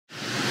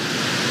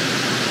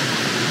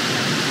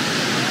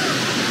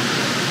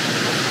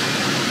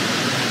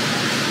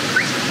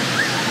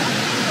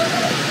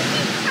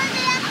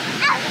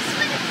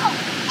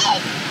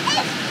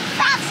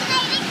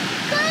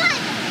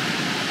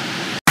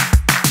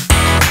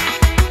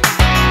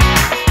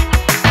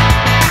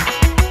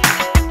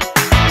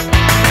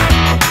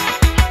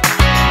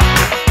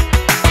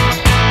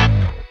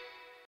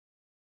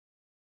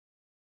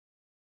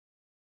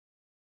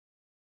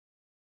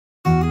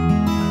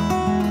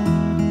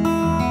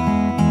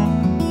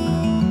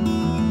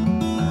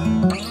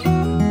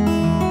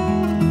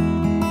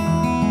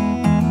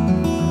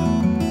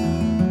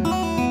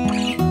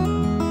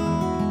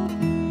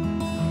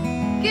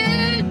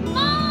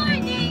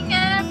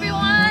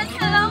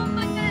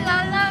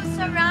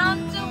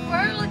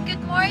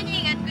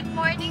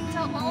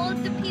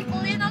the people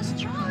in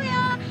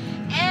Australia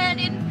and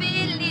in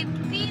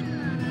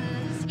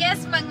Philippines.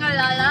 Yes, mga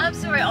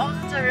lalabs, we're on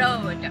the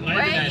road.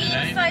 We're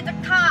inside the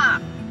car.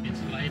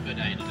 It's Labor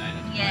Day today.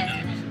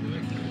 Yeah.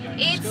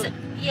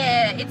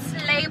 It's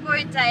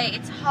Labor Day.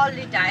 It's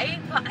holiday.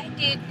 But I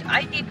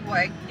did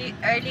work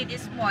early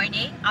this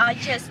morning. I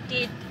just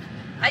did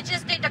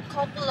a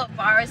couple of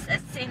hours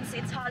since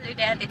it's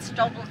holiday and it's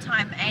double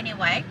time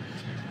anyway.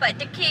 But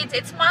the kids,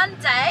 it's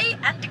Monday,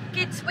 and the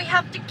kids, we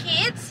have the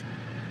kids,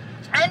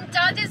 and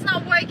Dad is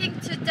not working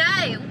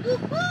today.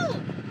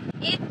 Woohoo!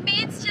 It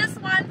means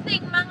just one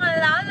thing, mga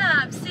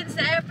lalabs, since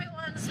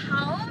everyone's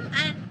home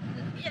and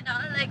you know,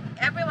 like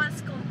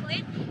everyone's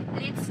complete,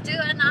 let's do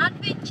an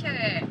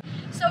adventure.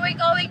 So we're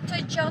going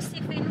to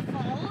Josephine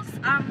Falls.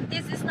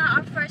 This is not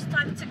our first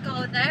time to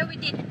go there. We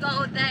did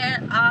go there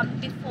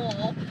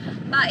before,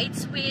 but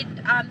it's with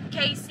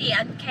Casey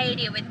and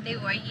Katie when they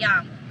were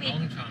young.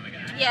 Long time ago.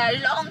 Yeah,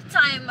 long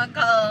time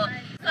ago.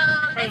 So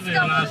let's Probably go.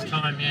 the last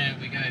time, yeah,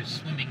 we go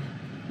swimming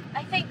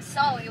I think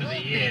so. It for will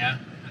the be. year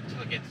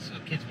until it gets. The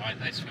kids,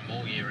 they swim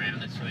all year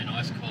round. They swim in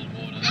ice cold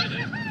water.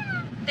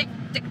 They do.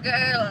 The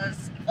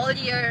girls all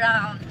year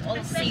round,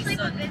 all season,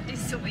 they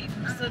swim.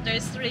 So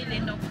there's really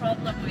no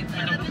problem with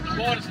And that.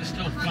 the waters are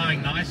still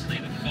flowing nicely.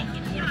 The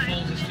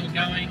waterfalls are still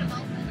going.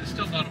 There's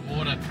still a lot of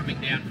water coming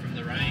down from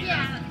the rain.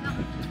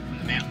 From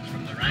the mountains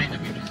from the rain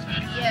that we just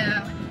had.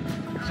 Yeah.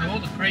 So all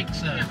the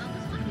creeks are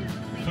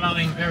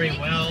flowing very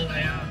well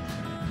now.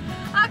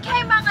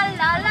 Okay, mga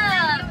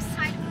lalabs.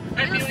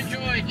 Hope you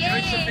enjoyed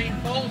Josephine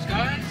Falls,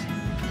 guys.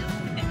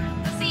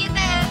 See you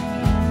there.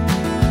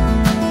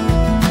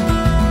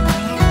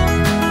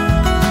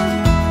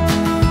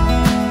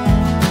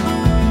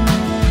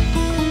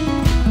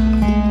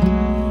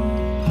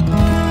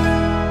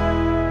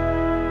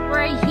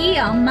 We're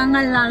here,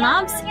 mga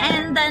lalabs,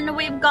 and then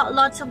we've got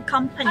lots of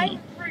company.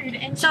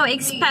 So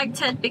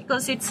expected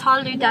because it's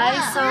holiday,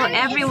 so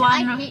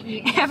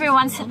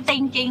everyone's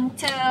thinking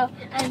to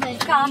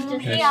come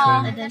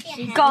here,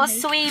 go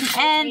swim,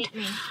 and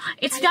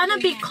it's gonna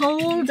be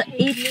cold.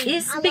 It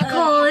is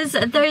because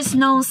there's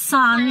no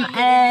sun,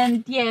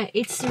 and yeah,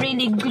 it's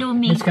really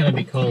gloomy. It's going to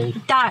be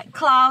cold. Dark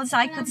clouds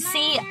I could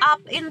see up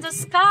in the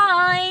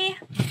sky.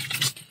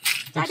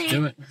 Let's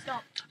do it.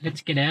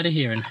 Let's get out of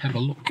here and have a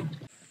look.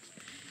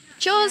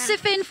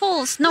 Josephine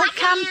Falls, no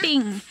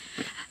camping.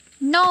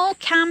 No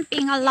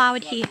camping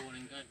allowed here.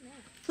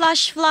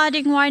 Flash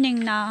flooding warning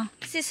now.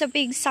 This is a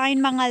big sign,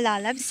 mga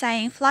lalabs,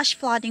 saying flash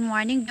flooding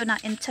warning, do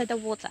not enter the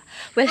water.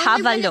 We'll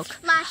have a look.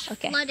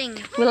 Okay.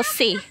 We'll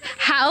see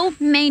how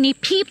many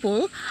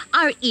people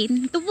are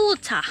in the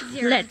water.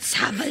 Let's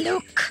have a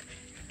look.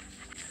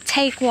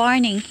 Take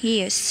warning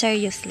here,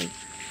 seriously.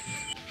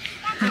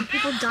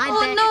 People died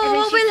Oh no,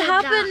 what will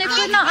happen if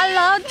we're not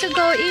allowed to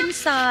go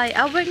inside?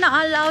 We're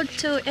not allowed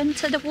to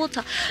enter the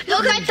water.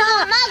 Look at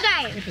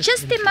that!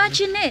 Just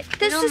imagine it.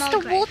 This is the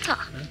water.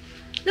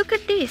 Look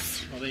at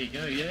this. Well, there you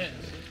go, yeah.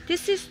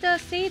 This is the,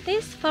 see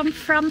this? From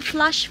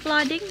flash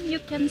flooding, you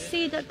can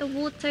see that the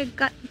water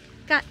got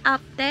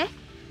up there.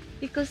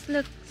 Because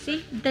look,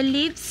 see? The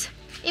leaves.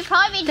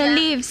 The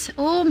leaves.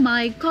 Oh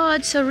my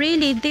God. So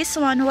really, this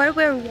one where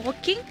we're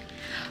walking,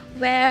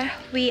 where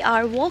we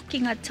are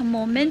walking at the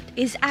moment,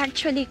 is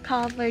actually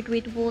covered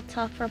with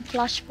water from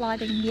flash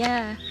flooding.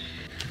 Yeah,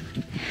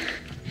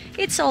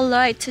 it's all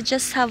right to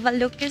just have a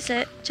look, is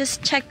it?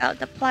 Just check out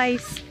the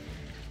place.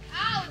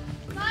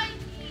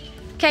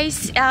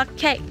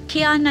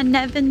 Kiana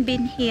never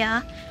been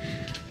here.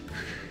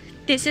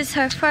 This is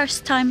her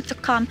first time to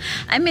come.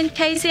 I mean,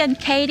 Casey and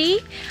Katie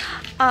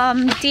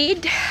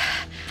did,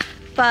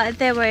 but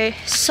they were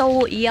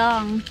so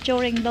young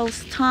during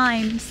those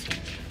times.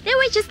 They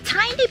were just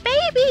tiny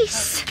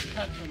babies.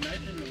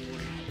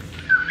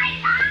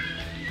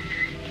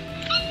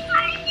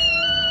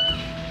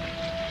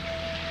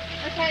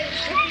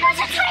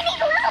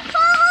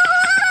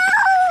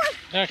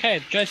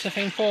 Okay,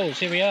 Josephine Falls,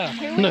 here we are.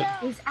 Look.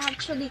 It's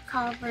actually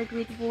covered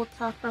with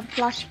water from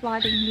flash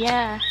flooding,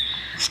 yeah.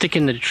 Stick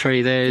in the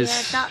tree,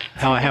 there's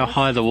how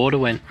high the water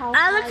went.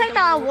 It looks like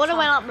the water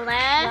went up there.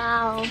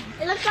 Wow.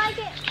 It looks like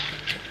it.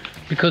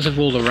 Because of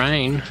all the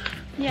rain,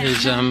 Yeah.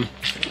 there's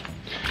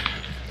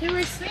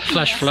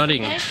flash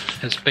flooding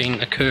has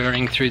been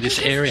occurring through this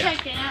area.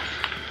 Check it out.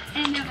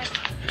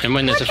 And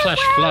when there's a flash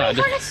flood,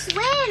 I want to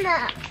swim.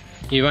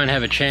 you won't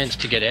have a chance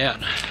to get out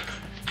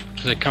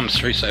because it comes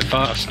through so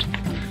fast.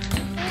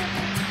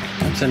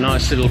 It's a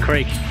nice little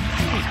creek.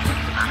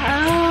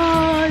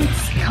 Oh,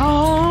 it's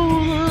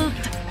cold.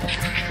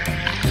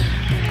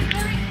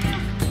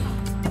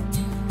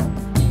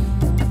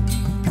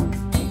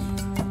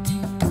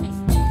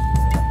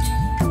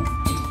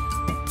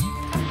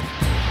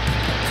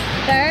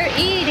 There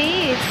it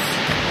is.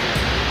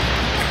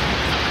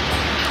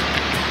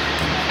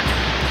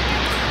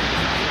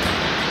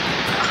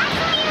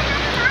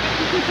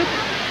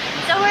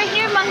 So we're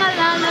here, mga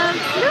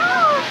lalabs.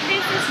 Look,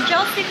 this is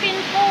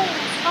Josephine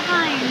Falls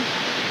behind.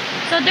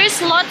 So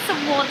there's lots of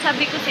water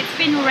because it's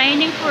been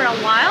raining for a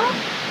while.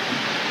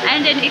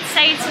 And then it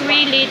says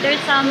really there's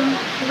some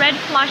red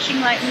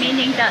flashing light,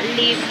 meaning that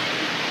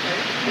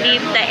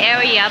leave the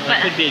area, I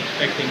but could be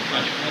expecting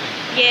flash flooding.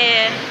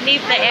 yeah,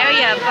 leave the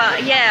area,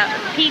 but yeah,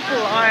 people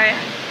are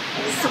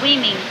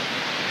swimming.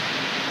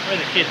 Where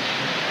are the kids?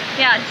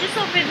 Yeah, just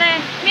over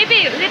there.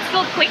 Maybe let's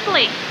go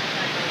quickly.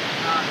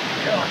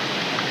 Go!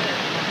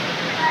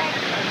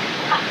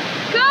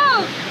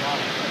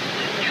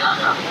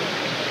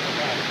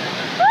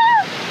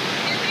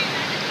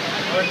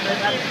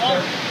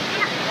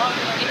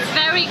 It's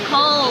very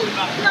cold.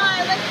 No,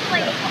 let's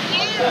like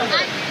you.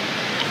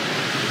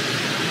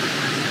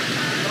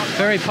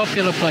 Very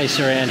popular place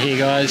around here,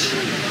 guys.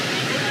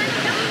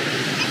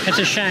 It's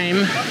a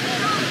shame.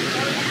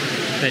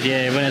 But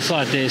yeah, when it's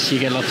like this, you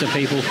get lots of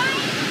people.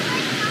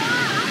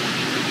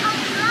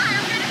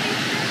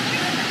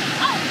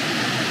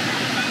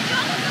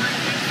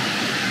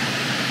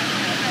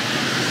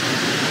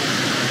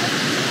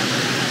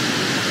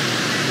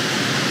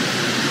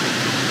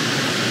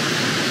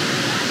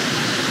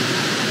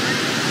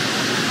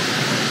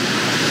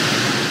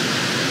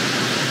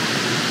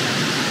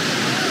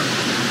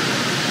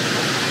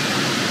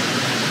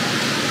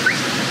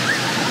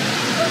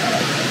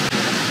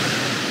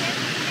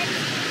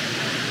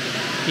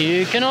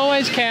 You can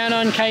always count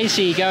on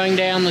Casey going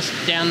down the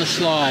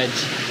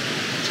slides.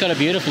 It's got a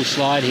beautiful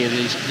slide here,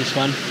 this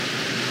one.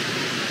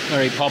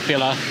 Very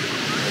popular.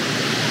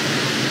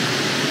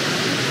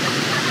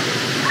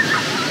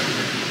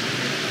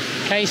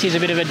 Casey's a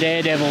bit of a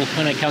daredevil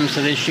when it comes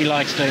to this. She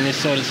likes doing this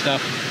sort of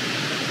stuff.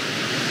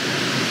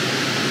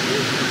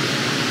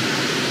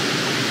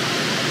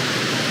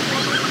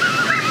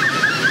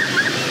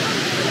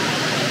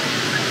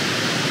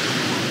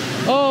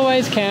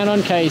 Always count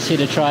on Casey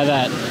to try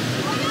that.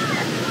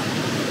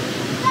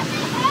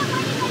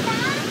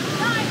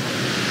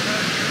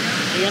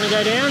 You gonna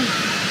go down?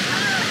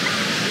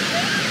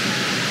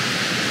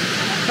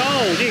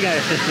 Cold, you go.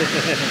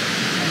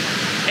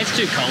 It's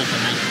too cold for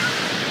me.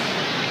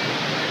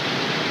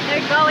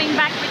 They're going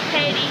back with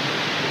Katie.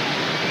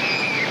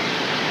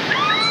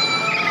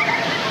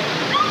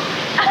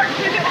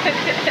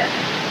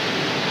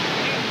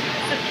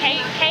 So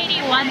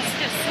Katie wants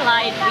to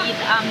slide with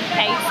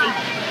Casey.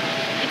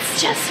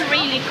 It's just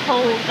really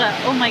cold.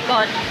 Oh my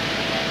god.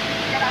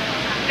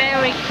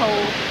 Very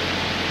cold.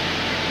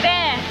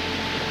 There.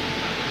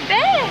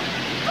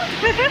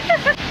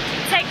 It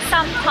takes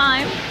some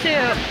time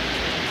to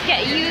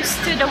get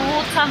used to the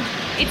water.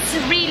 It's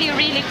really,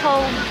 really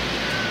cold.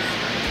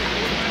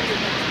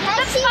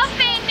 That's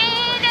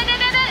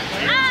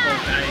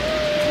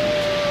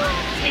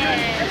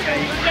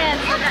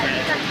puppy!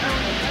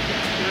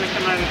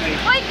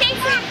 Oi,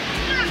 Casey!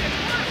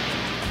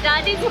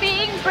 Daddy's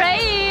being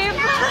brave!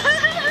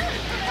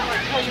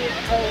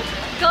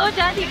 Go,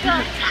 Daddy,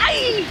 go!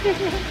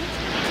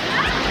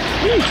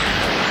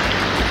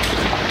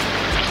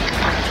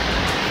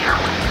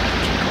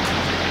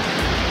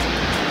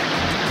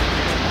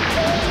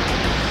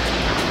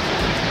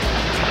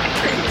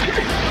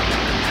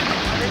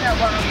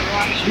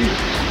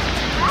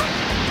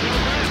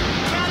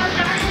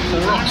 The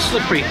rock's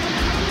slippery.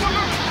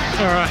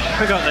 Alright,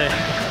 we got there.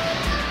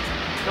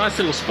 Nice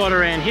little spot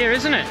around here,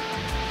 isn't it?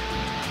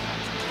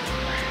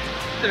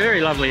 It's a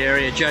very lovely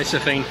area,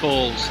 Josephine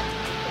Falls.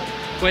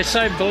 We're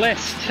so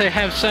blessed to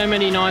have so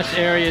many nice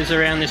areas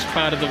around this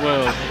part of the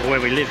world,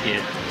 where we live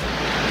here.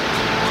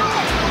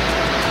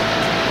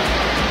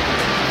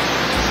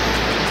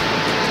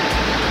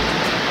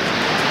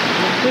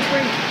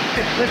 Slippery?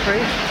 It's slippery.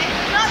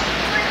 It's not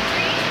slippery.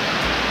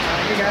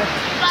 Here you go.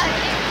 But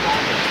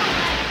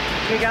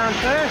You going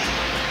first?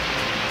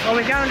 Or are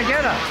we going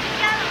together?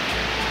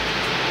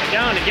 We're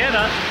going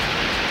together.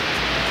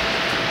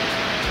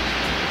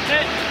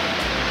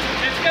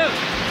 Let's go.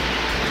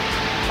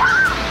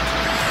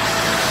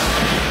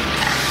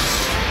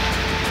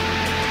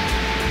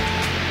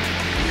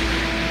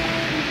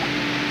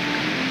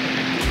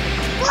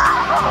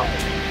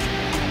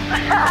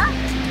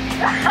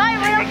 I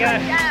will put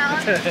down.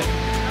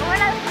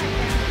 When I put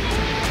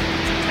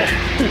down.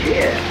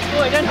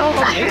 Boy, don't hold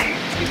on me.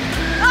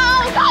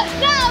 Oh God,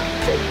 no!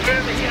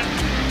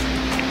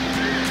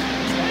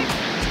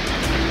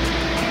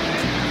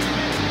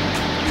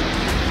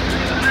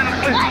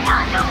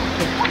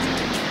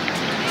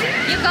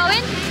 You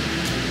going?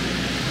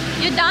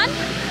 You done?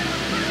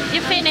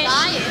 You finished?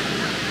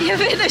 You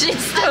finished,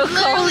 it's so I'm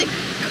cold. literally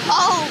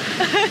cold.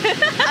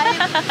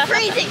 I'm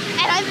freezing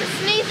and I'm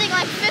sneezing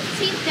like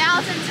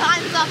 15,000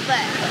 times up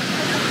there.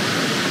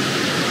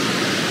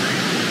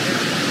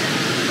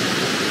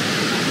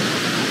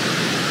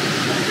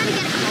 I'm gonna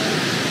get a cold.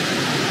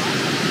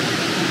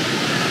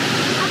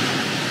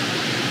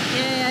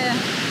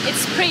 Yeah,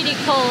 it's pretty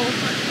cold.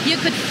 You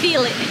could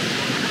feel it.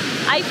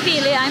 I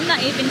feel it. I'm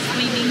not even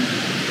swimming.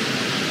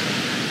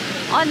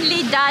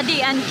 Only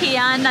Daddy and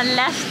Kiana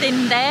left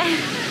in there.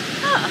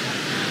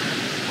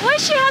 Why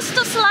she has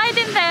to slide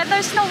in there?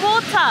 There's no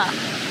water.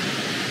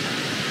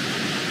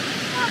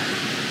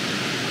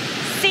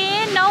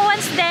 See, no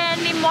one's there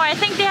anymore. I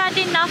think they had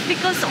enough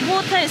because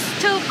water is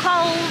too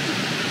cold.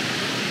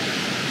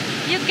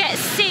 You get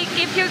sick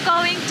if you're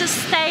going to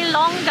stay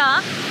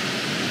longer.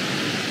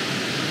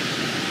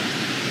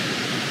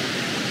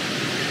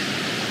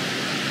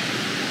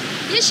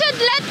 You should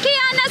let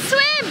Kiana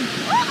swim.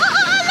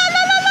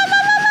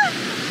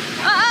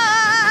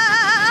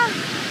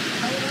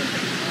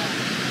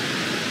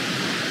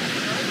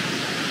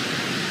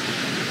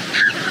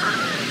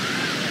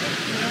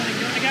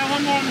 You want to go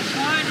one more on the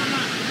slide or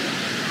not?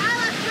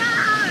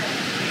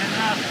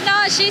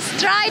 No, she's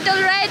tried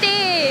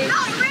already.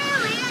 Not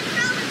really, I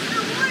fell into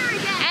the water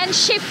again. And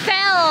she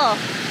fell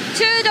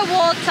to the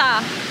water.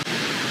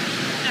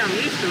 Yeah, I'm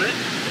used to it.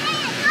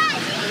 Yeah,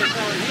 guys,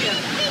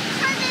 we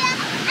turned it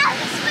out of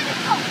the swimming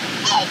pool.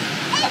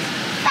 It's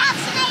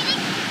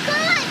fascinating.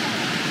 Good.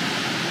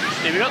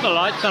 See, we've got the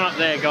lights on up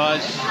there,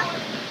 guys.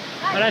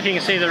 I don't know if you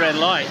can see the red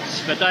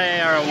lights, but they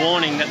are a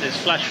warning that there's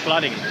flash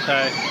flooding, so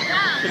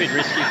it's a bit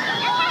risky.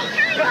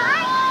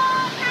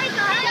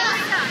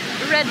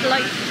 Red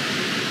light.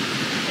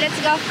 Let's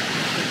go.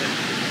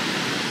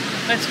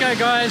 Let's go,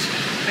 guys.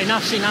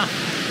 Enough's enough.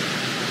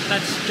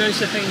 That's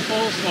Josephine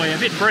Falls for you. A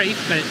bit brief,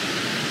 but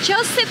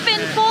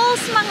Josephine Falls,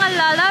 mga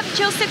lalab.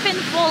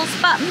 Josephine Falls,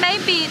 but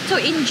maybe to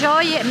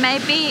enjoy it,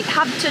 maybe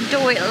have to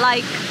do it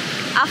like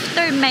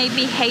after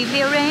maybe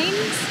heavy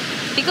rains,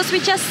 because we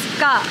just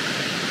got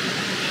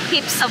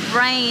heaps of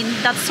rain.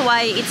 That's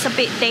why it's a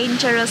bit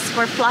dangerous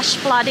for flash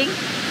flooding.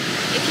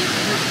 If you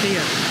let's see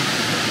it.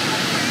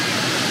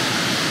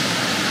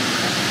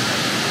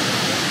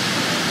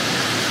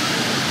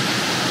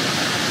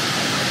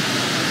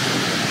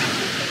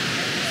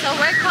 So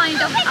we're kind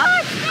of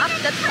up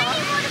the top,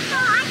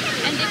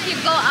 and if you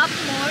go up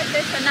more,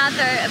 there's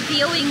another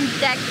viewing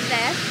deck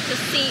there to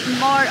see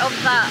more of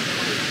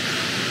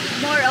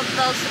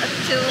those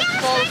two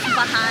falls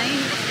behind.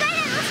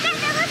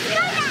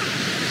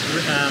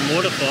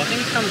 Waterfall. I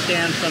think it comes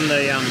down from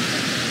the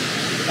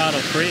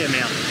Battle Korea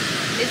mountain.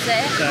 Is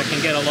it? So it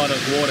can get a lot of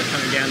water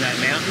coming down that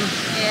mountain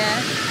Yeah.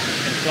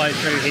 and flow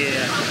through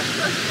here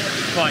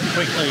quite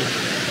quickly.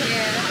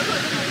 Yeah.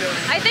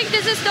 I think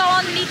this is the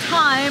only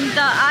time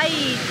that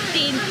I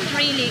didn't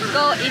really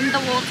go in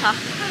the water.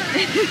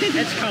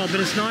 It's cold,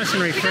 but it's nice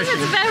and Because refreshing.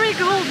 it's very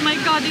cold. My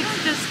God, it's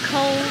just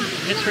cold.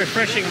 It's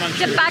refreshing once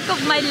The you... back of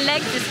my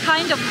legs is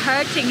kind of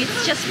hurting.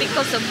 It's just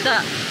because of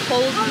the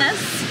coldness.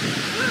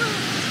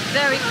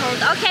 Very cold.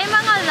 Okay,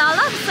 mga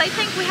lalabs, I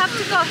think we have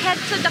to go head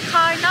to the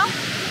car now.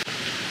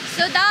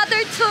 So the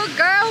other two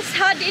girls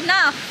had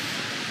enough.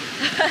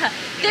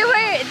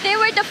 they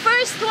were the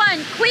first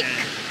one, quick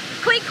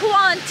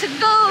one to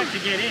go. To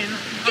get in.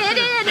 Get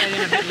in. Stayed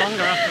in a bit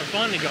longer after I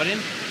finally got in.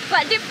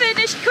 But they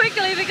finished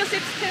quickly because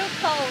it's too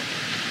cold.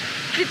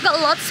 We've got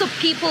lots of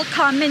people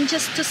coming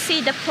just to see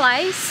the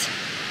place.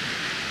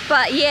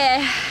 But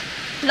yeah,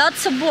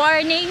 lots of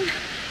warning.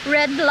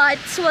 Red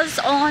lights was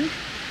on.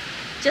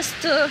 Just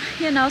to,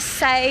 you know,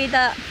 say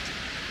that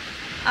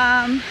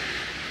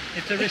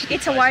It's a risky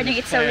it's a place, warning, and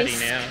it's a cloudy risk.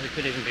 now. It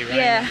could even be raining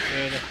Yeah,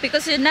 further.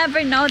 because you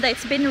never know that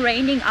it's been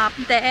raining up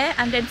there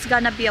and it's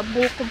gonna be a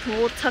bulk of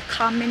water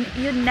coming.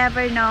 You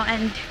never know,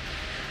 and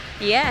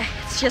yeah,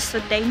 it's just so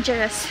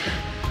dangerous.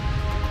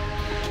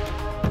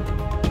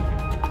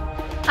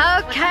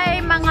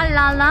 Okay, mga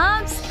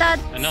lalabs,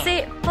 that's Enough.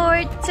 it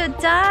for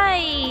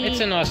today.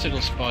 It's a nice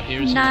little spot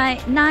here, isn't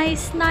it?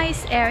 Nice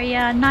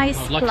area, nice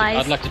place.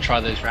 I'd like to try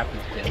those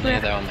rapids down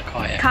there though on the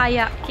kayak.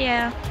 Kayak,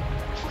 yeah.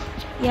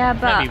 Yeah,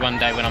 but Maybe one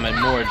day when I'm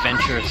more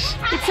adventurous.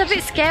 it's a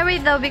bit scary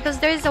though because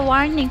there is a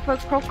warning for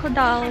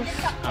crocodiles.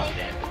 Oh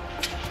damn.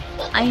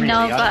 I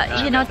know, Really, I but don't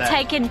know you know, about that.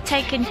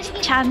 taking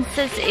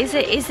chances. Is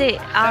it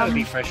That would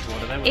be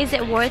freshwater. That would is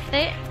it worth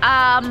it?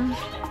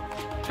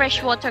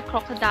 Freshwater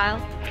crocodile.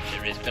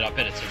 There is, but I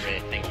bet it's a rare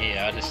thing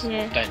here. I just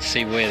Yeah. don't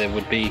see where there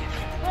would be.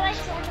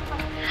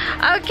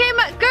 Okay,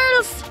 my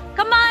girls,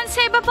 come on,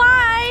 say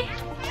bye-bye.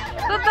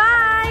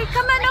 Bye-bye.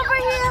 Come on over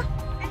here.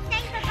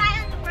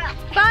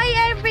 Bye,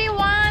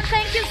 everyone.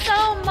 Thank you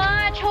so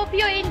much. Hope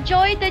you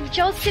enjoyed the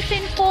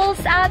Josephine Falls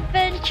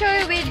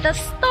adventure with the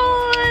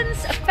Stones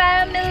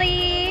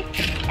family.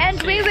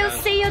 And we will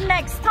see you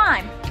next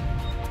time.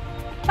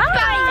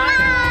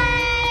 Bye.